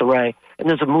disarray, and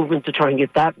there's a movement to try and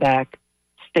get that back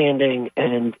standing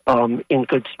and in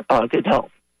good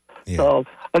health. Yeah. So,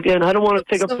 again, I don't want to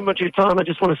take up too much of your time. I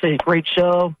just want to say great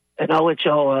show, and I'll let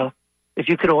y'all, if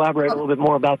you could elaborate a little bit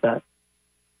more about that.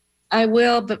 I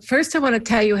will, but first I want to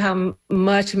tell you how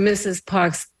much Mrs.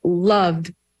 Parks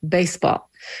loved baseball.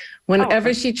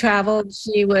 Whenever she traveled,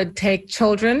 she would take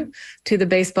children to the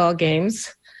baseball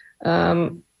games.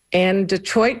 And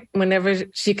Detroit, whenever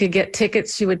she could get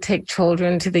tickets, she would take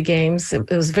children to the games. It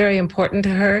was very important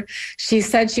to her. She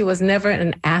said she was never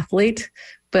an athlete,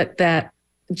 but that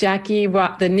the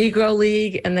Negro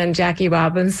League and then Jackie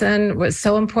Robinson was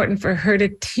so important for her to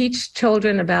teach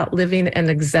children about living an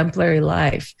exemplary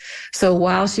life. So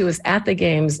while she was at the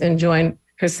games enjoying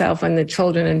herself and the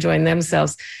children enjoying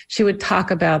themselves, she would talk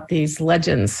about these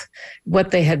legends,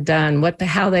 what they had done,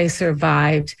 how they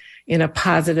survived in a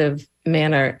positive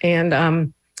manner.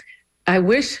 And I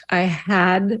wish I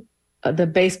had the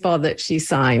baseball that she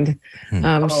signed.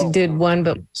 She did one,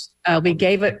 but we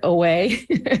gave it away.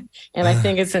 And I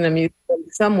think it's in a museum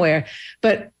somewhere.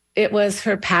 But it was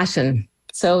her passion.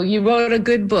 So you wrote a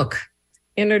good book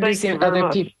introducing other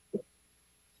people.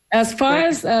 As far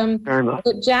as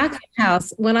the Jackson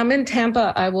House, when I'm in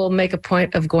Tampa, I will make a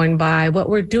point of going by. What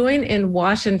we're doing in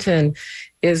Washington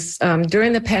is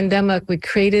during the pandemic, we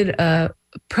created a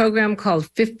program called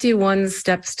 51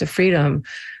 Steps to Freedom,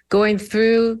 going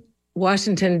through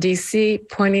Washington, D.C.,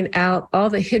 pointing out all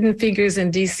the hidden figures in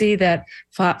D.C. that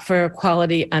fought for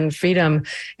equality and freedom,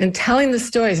 and telling the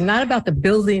stories, not about the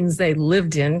buildings they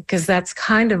lived in, because that's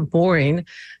kind of boring,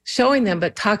 showing them,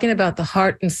 but talking about the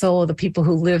heart and soul of the people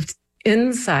who lived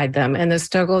inside them and the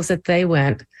struggles that they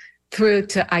went through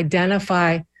to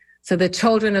identify. So the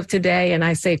children of today, and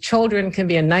I say children can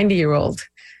be a 90-year-old,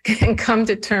 can come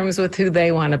to terms with who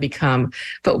they want to become.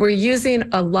 But we're using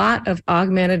a lot of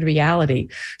augmented reality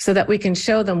so that we can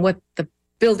show them what the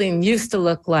building used to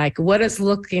look like, what it's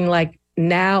looking like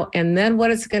now, and then what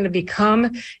it's going to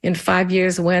become in 5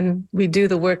 years when we do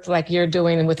the work like you're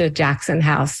doing with the Jackson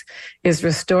House, is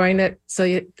restoring it so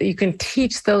you can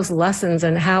teach those lessons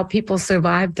and how people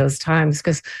survived those times,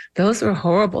 because those were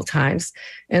horrible times.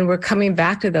 And we're coming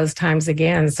back to those times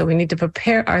again. So we need to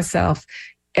prepare ourselves,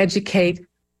 educate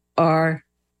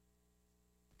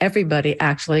everybody.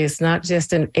 Actually, it's not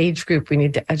just an age group we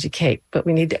need to educate, but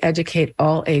we need to educate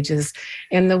all ages.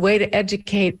 And the way to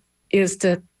educate is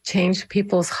to change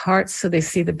people's hearts so they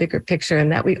see the bigger picture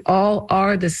and that we all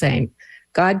are the same.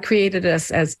 God created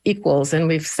us as equals, and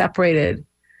we've separated,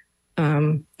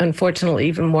 unfortunately,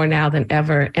 even more now than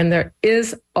ever. And there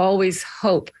is always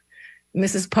hope.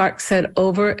 Mrs. Parks said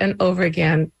over and over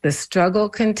again, the struggle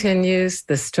continues,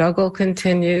 the struggle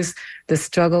continues, the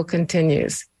struggle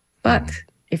continues. But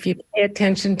if you pay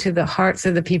attention to the hearts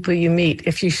of the people you meet,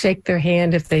 if you shake their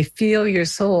hand, if they feel your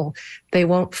soul, they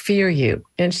won't fear you.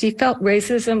 And she felt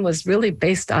racism was really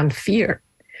based on fear.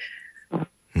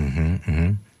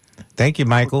 Thank you,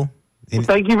 Michael. Well,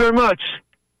 thank you very much.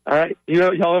 All right.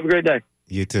 Y'all have a great day.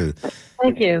 You too.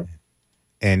 Thank you.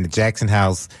 And the Jackson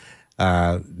House,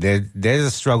 there's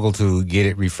a struggle to get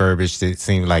it refurbished. It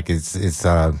seems like it's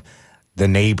the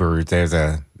neighbor. There's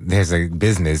a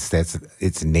business that's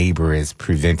its neighbor is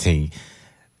preventing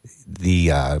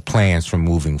the plans from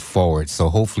moving forward. So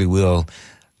hopefully we'll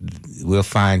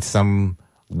find some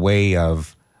way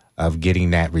of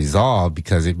getting that resolved,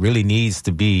 because it really needs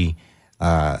to be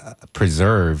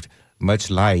preserved, much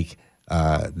like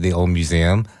the old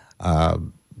museum.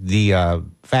 The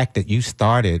fact that you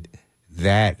started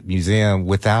that museum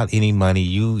without any money,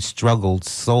 you struggled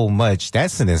so much,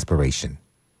 that's an inspiration.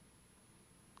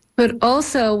 But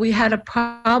also, we had a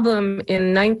problem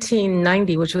in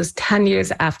 1990, which was 10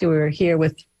 years after we were here,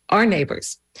 with our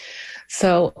neighbors.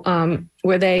 So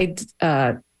where they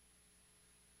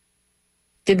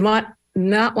did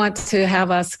not want to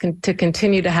have us to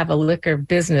continue to have a liquor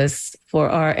business for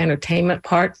our entertainment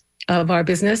part of our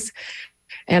business.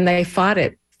 And they fought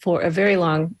it for a very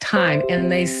long time.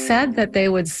 And they said that they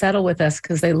would settle with us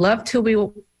because they loved who we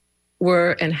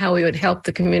were and how we would help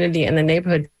the community and the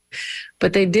neighborhood.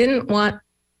 But they didn't want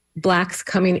Blacks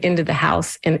coming into the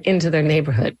house and into their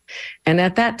neighborhood. And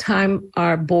at that time,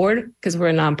 our board, because we're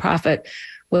a nonprofit,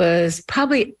 was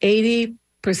probably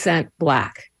 80%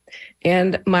 Black.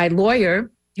 And my lawyer,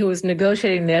 who was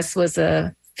negotiating this, was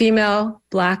a female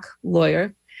Black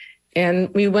lawyer. And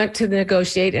we went to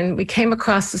negotiate, and we came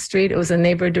across the street. It was a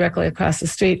neighbor directly across the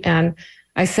street. And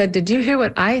I said, "Did you hear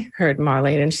what I heard,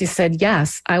 Marlene?" And she said,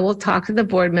 "Yes, I will talk to the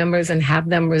board members and have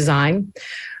them resign.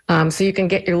 So you can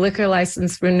get your liquor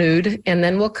license renewed, and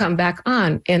then we'll come back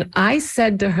on." And I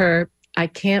said to her, "I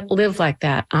can't live like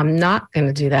that. I'm not going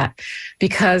to do that,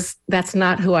 because that's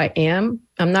not who I am.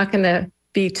 I'm not going to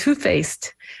be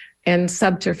two-faced and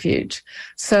subterfuge."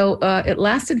 So it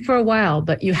lasted for a while,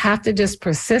 but you have to just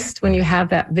persist when you have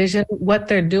that vision. What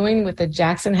they're doing with the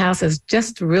Jackson House is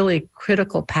just really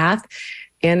critical path.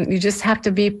 And you just have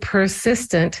to be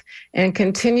persistent and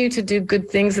continue to do good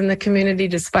things in the community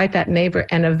despite that neighbor.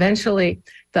 And eventually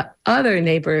the other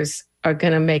neighbors are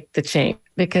going to make the change,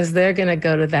 because they're going to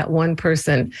go to that one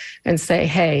person and say,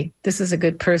 "Hey, this is a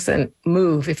good person.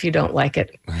 Move if you don't like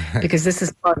it, because this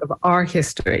is part of our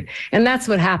history." And that's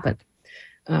what happened.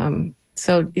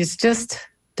 So it's just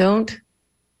don't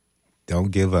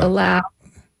give up. Allow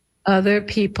other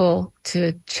people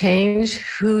to change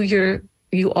who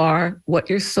you are, what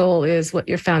your soul is, what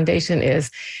your foundation is,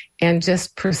 and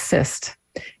just persist,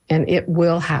 and it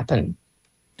will happen.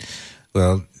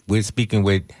 Well, we're speaking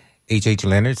with H.H.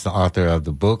 Leonards, the author of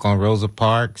the book on Rosa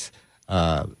Parks,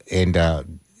 and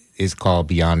it's called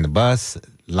Beyond the Bus,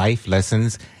 Life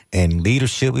Lessons and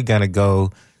Leadership. We're going to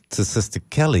go to Sister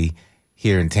Kelly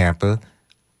here in Tampa,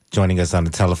 joining us on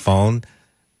the telephone.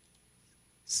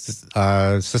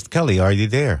 Sister Kelly, are you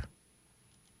there?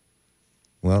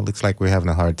 Well, it looks like we're having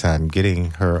a hard time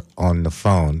getting her on the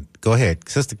phone. Go ahead.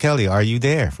 Sister Kelly, are you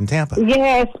there from Tampa?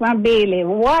 Yes, my Billy.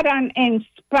 What an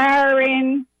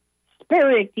inspiring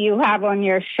spirit you have on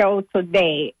your show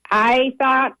today. I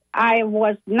thought I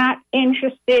was not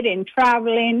interested in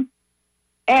traveling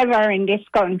ever in this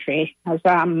country, as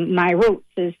my roots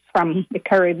is from the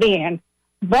Caribbean.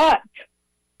 But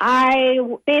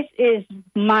this is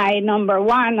my number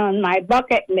one on my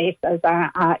bucket list as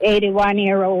a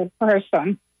 81-year-old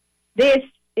person. This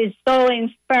is so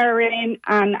inspiring,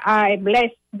 and I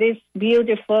bless this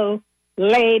beautiful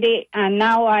lady. And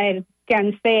now I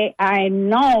can say I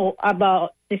know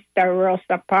about Sister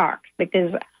Rosa Parks,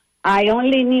 because I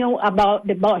only knew about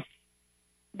the bus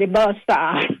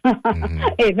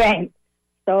event.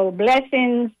 So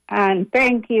blessings, and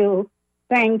thank you.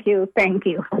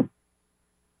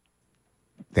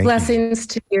 Blessings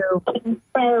to you.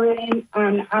 Inspiring,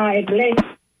 and I bless.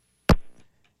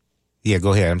 Yeah,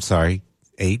 go ahead. I'm sorry.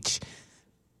 H.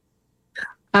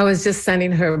 I was just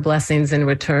sending her blessings in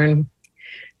return.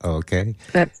 Okay.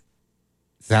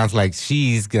 Sounds like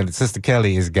Sister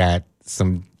Kelly has got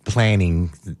some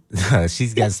planning.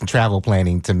 She's got some travel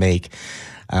planning to make.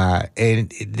 And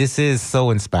this is so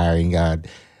inspiring.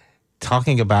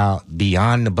 Talking about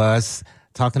Beyond the Bus,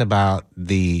 talking about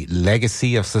the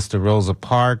legacy of Sister Rosa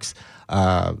Parks.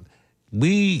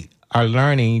 We are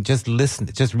learning, just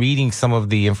reading some of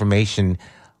the information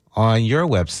on your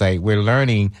website. We're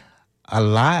learning a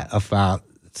lot about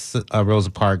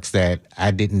Rosa Parks that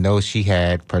I didn't know she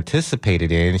had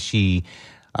participated in. She,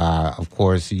 of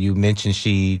course, you mentioned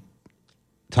she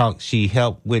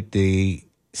helped with the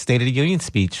State of the Union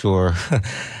speech for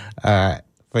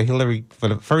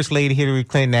the First Lady Hillary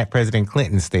Clinton at President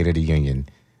Clinton's State of the Union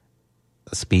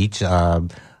speech.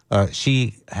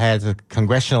 She has a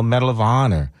Congressional Medal of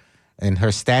Honor, and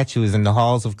her statue is in the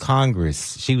halls of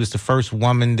Congress. She was the first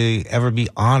woman to ever be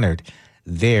honored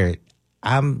there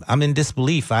I'm in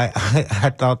disbelief. I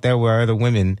thought there were other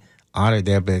women honored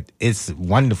there, but it's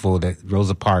wonderful that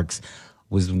Rosa Parks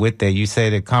was with there. You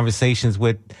said that conversations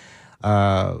with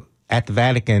at the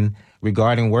Vatican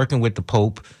regarding working with the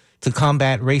Pope to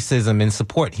combat racism and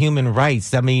support human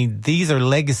rights. I mean, these are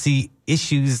legacy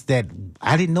issues that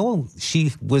I didn't know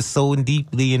she was so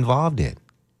deeply involved in.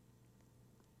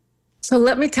 So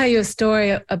let me tell you a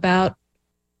story about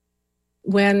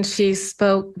when she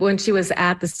spoke, when she was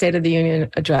at the State of the Union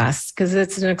address, because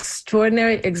it's an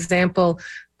extraordinary example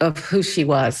of who she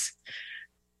was.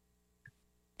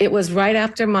 It was right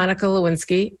after Monica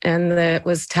Lewinsky, and it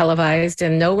was televised,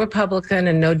 and no Republican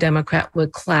and no Democrat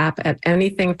would clap at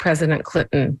anything President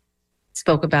Clinton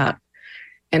spoke about.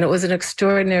 And it was an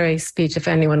extraordinary speech, if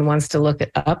anyone wants to look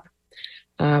it up,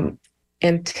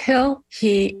 until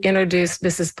he introduced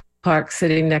Mrs. Parks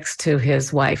sitting next to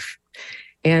his wife.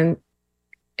 And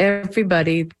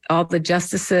everybody, all the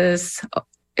justices,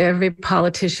 every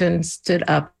politician stood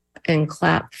up and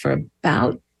clapped for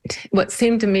about what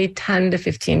seemed to me 10 to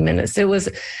 15 minutes. It was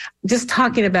just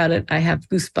talking about it, I have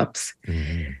goosebumps.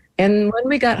 Mm-hmm. And when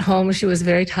we got home, she was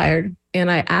very tired.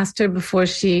 And I asked her before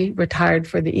she retired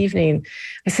for the evening,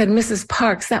 I said, Mrs.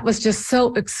 Parks, that was just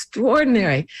so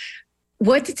extraordinary.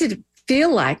 What did it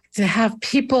feel like to have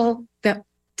people that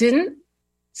didn't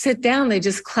sit down, they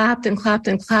just clapped and clapped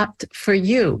and clapped for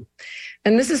you?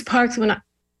 And Mrs. Parks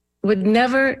would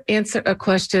never answer a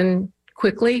question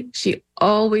quickly. She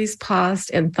always paused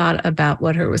and thought about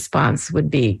what her response would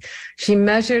be. She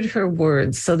measured her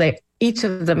words so each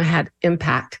of them had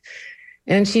impact.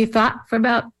 And she thought for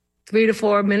about 3 to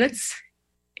 4 minutes.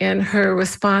 And her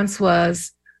response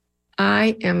was,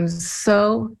 I am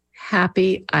so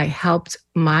happy I helped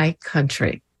my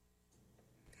country.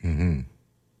 Mm-hmm.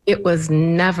 It was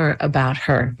never about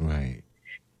her. Right.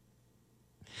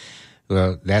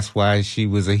 Well, that's why she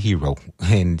was a hero,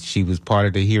 and she was part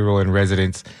of the Hero in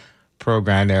Residence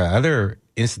program. There are other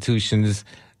institutions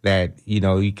that,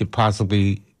 you could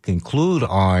possibly conclude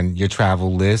on your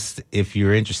travel list if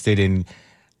you're interested in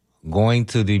going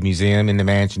to the museum in the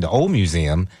mansion, the old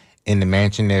museum in the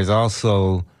mansion. There's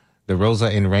also the Rosa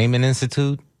and Raymond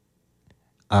Institute.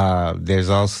 There's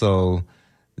also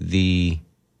the...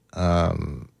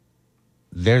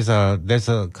 There's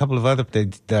a couple of other,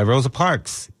 the Rosa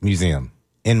Parks Museum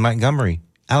in Montgomery,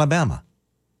 Alabama,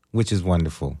 which is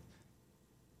wonderful.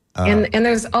 And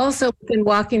there's also within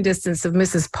walking distance of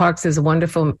Mrs. Parks'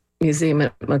 wonderful museum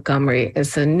at Montgomery.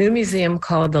 It's a new museum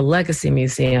called the Legacy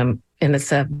Museum, and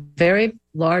it's a very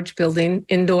large building,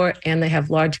 indoor, and they have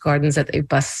large gardens that they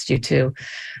bus you to.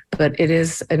 But it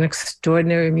is an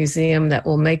extraordinary museum that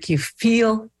will make you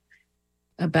feel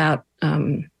about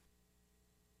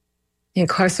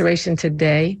incarceration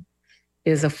today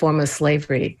is a form of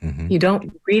slavery. Mm-hmm. You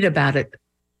don't read about it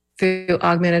through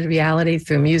augmented reality,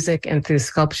 through music, and through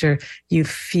sculpture. You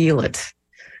feel it.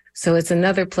 So it's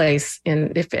another place.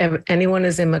 And if anyone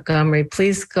is in Montgomery,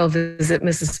 please go visit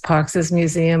Mrs. Parks'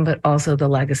 museum, but also the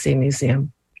Legacy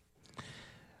Museum.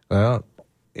 Well,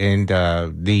 and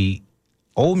the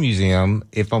old museum,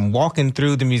 if I'm walking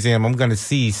through the museum, I'm going to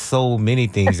see so many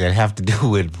things that have to do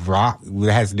with rock,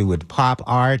 that has to do with pop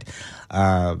art.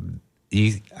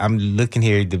 I'm looking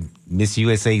here, the Miss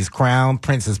USA's crown,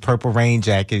 Prince's Purple Rain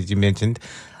jacket, as you mentioned.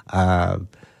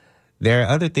 There are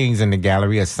other things in the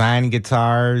gallery, assigned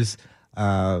guitars,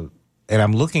 and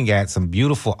I'm looking at some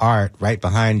beautiful art right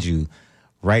behind you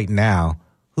right now.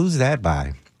 Who's that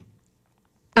by?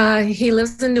 He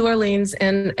lives in New Orleans,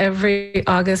 and every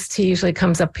August he usually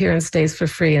comes up here and stays for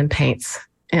free and paints.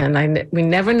 And we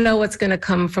never know what's going to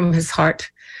come from his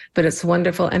heart, but it's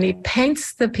wonderful. And he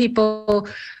paints the people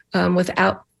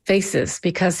without faces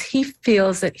because he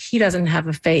feels that he doesn't have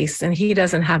a face and he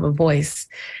doesn't have a voice.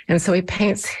 And so he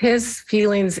paints his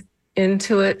feelings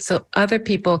into it so other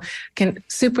people can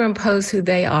superimpose who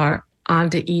they are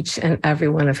onto each and every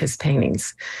one of his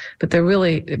paintings. But they're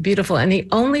really beautiful. And he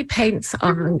only paints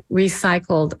on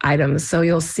recycled items. So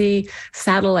you'll see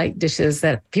satellite dishes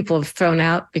that people have thrown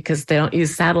out because they don't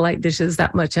use satellite dishes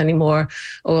that much anymore.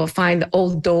 Or we'll find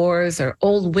old doors or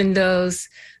old windows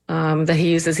that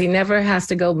he uses. He never has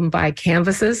to go and buy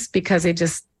canvases because he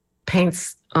just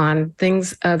paints on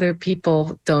things other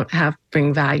people don't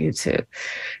bring value to.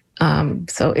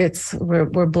 So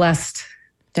we're blessed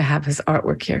to have his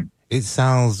artwork here. It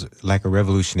sounds like a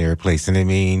revolutionary place. And I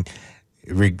mean,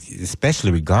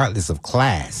 especially regardless of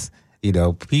class,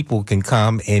 people can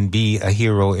come and be a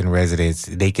hero in residence.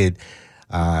 They could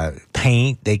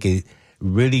paint, they could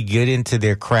really get into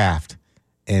their craft.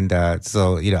 And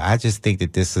so, I just think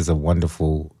that this is a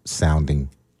wonderful sounding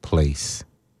place.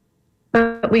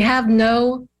 But we have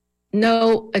no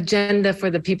no agenda for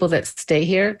the people that stay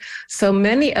here. So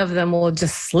many of them will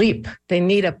just sleep. They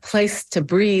need a place to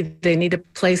breathe. They need a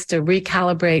place to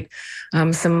recalibrate.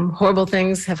 Some horrible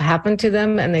things have happened to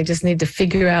them, and they just need to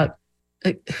figure out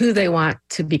who they want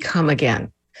to become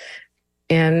again.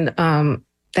 And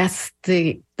that's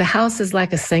the house is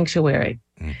like a sanctuary.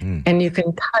 Mm-hmm. And you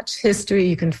can touch history,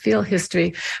 you can feel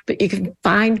history, but you can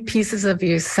find pieces of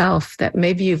yourself that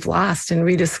maybe you've lost and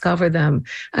rediscover them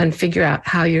and figure out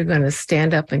how you're going to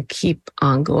stand up and keep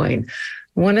on going.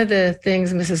 One of the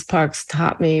things Mrs. Parks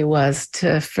taught me was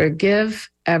to forgive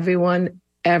everyone,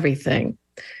 everything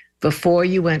before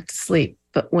you went to sleep.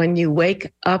 But when you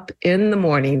wake up in the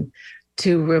morning,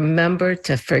 to remember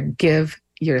to forgive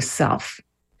yourself.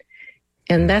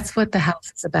 And that's what the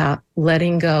house is about,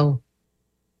 letting go.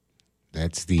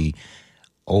 That's the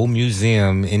old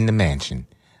museum in the mansion.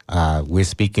 We're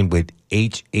speaking with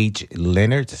H.H.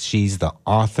 Leonard. She's the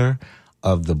author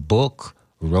of the book,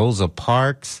 Rosa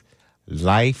Parks,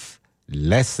 Life,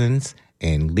 Lessons,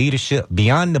 and Leadership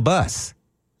Beyond the Bus.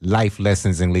 Life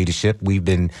Lessons and Leadership. We've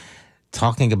been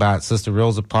talking about Sister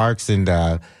Rosa Parks and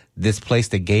this place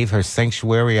that gave her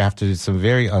sanctuary after some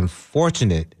very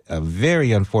unfortunate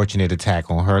attack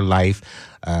on her life.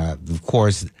 Of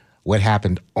course, what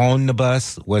happened on the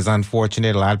bus was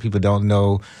unfortunate. A lot of people don't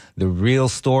know the real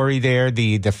story there.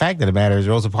 The fact of the matter is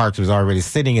Rosa Parks was already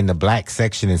sitting in the black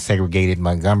section in segregated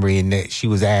Montgomery, and she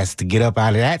was asked to get up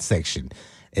out of that section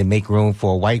and make room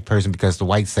for a white person because the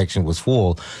white section was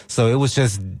full. So it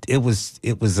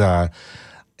was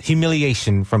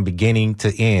humiliation from beginning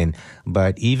to end,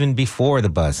 but even before the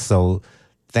bus. So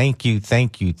thank you,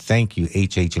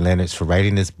 H.H. Leonard, for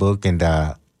writing this book and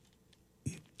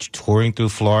touring through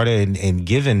Florida and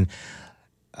giving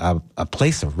a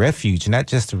place of refuge, not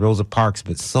just to Rosa Parks,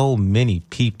 but so many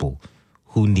people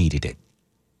who needed it.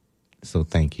 So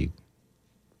thank you.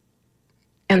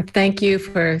 And thank you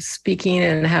for speaking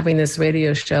and having this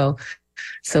radio show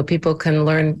so people can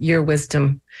learn your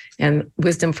wisdom and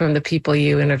wisdom from the people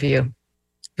you interview.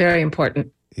 Very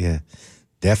important. Yeah,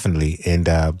 definitely. And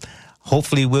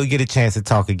hopefully we'll get a chance to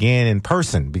talk again in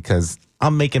person because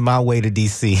I'm making my way to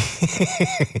D.C.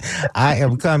 I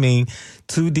am coming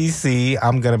to D.C.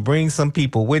 I'm going to bring some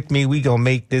people with me. We're going to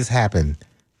make this happen.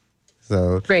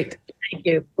 So great. Thank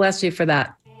you. Bless you for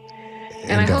that.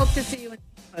 And I hope to see you in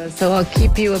Tampa, so I'll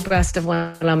keep you abreast of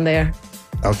when I'm there.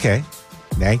 Okay.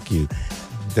 Thank you.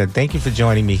 Thank you for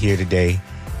joining me here today.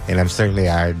 And I'm certainly,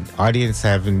 our audience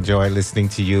have enjoyed listening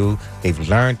to you. They've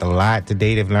learned a lot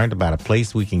today. They've learned about a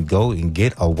place we can go and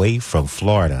get away from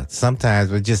Florida.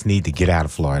 Sometimes we just need to get out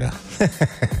of Florida.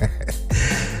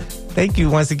 Thank you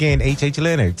once again, H.H.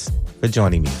 Leonard, for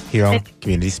joining me here on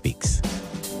Community Speaks.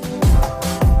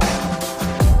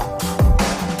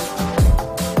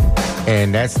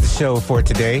 And that's the show for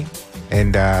today.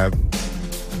 And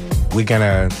we're going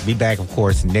to be back, of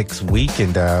course, next week.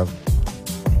 And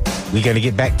we're going to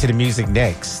get back to the music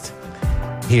next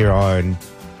here on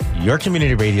your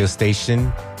community radio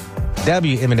station,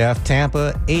 WMNF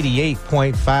Tampa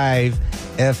 88.5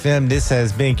 FM. This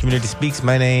has been Community Speaks.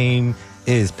 My name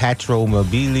is Patro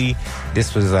Mobili.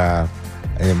 This was an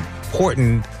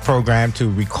important program to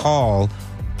recall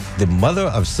the mother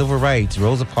of civil rights,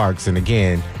 Rosa Parks. And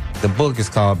again, the book is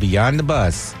called Beyond the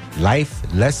Bus, Life,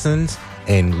 Lessons,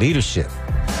 and Leadership.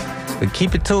 But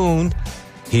keep it tuned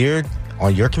here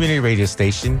on your community radio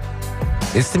station.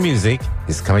 It's the music.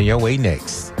 It's coming your way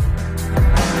next.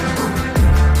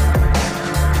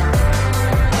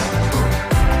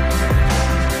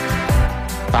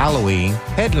 Following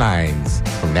headlines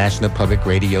from National Public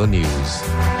Radio News.